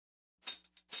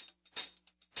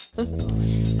Tu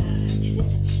sais,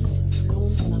 cette fille, cette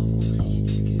blonde qu'on a rencontrée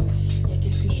il y a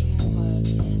quelques jours.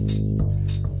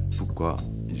 Pourquoi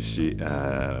je suis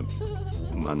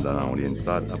Mandarin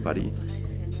oriental à Paris?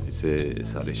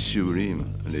 Ça les sublime,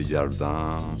 les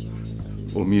jardins,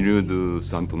 au milieu de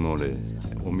Saint-Honoré,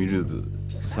 au milieu de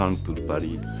centre de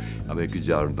Paris, avec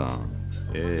jardin.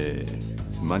 Et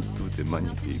tout est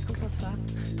magnifique.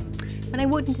 When I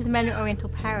walked into the Mandarin Oriental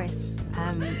Paris,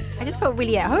 I just felt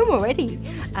really at home already.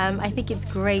 I think it's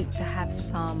great to have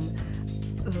some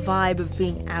vibe of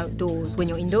being outdoors when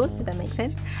you're indoors, if that makes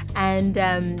sense, and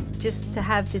just to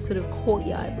have this sort of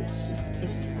courtyard, which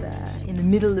is in the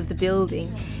middle of the building,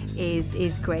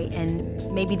 is great. And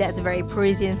maybe that's a very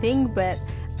Parisian thing, but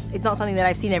it's not something that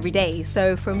I've seen every day.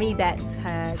 So for me, that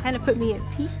kind of put me at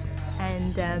peace.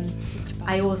 And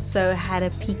I also had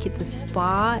a peek at the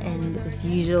spa, and as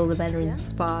usual, the Mandarin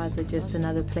spas are just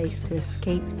another place to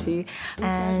escape to.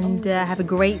 And have a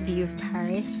great view of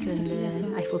Paris and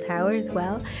the Eiffel Tower as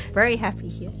well. Very happy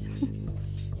here.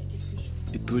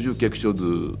 Il y a toujours quelque chose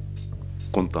de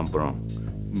contemporain,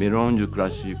 mélange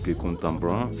classique et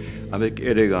contemporain, avec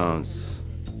élégance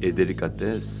et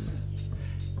délicatesse,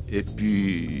 et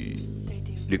puis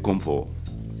le confort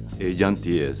et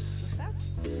gentillesse.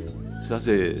 Ça,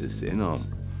 c'est énorme.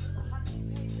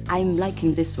 I'm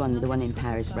liking this one, the one in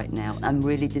Paris right now. I'm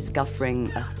really discovering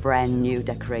a brand new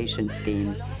decoration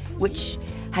scheme, which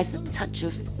has a touch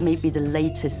of maybe the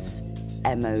latest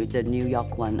MO, the New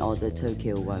York one or the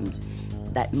Tokyo one.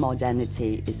 That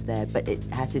modernity is there, but it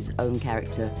has its own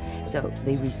character. So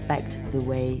they respect the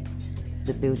way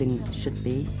the building should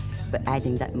be, but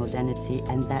adding that modernity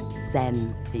and that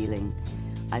Zen feeling.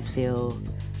 I feel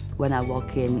when I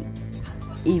walk in,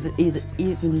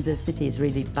 even the city is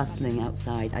really bustling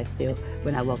outside, I feel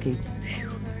when I walk in,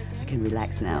 I can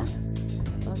relax now.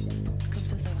 Okay, comme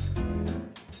ça va.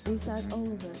 We start all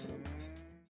over again.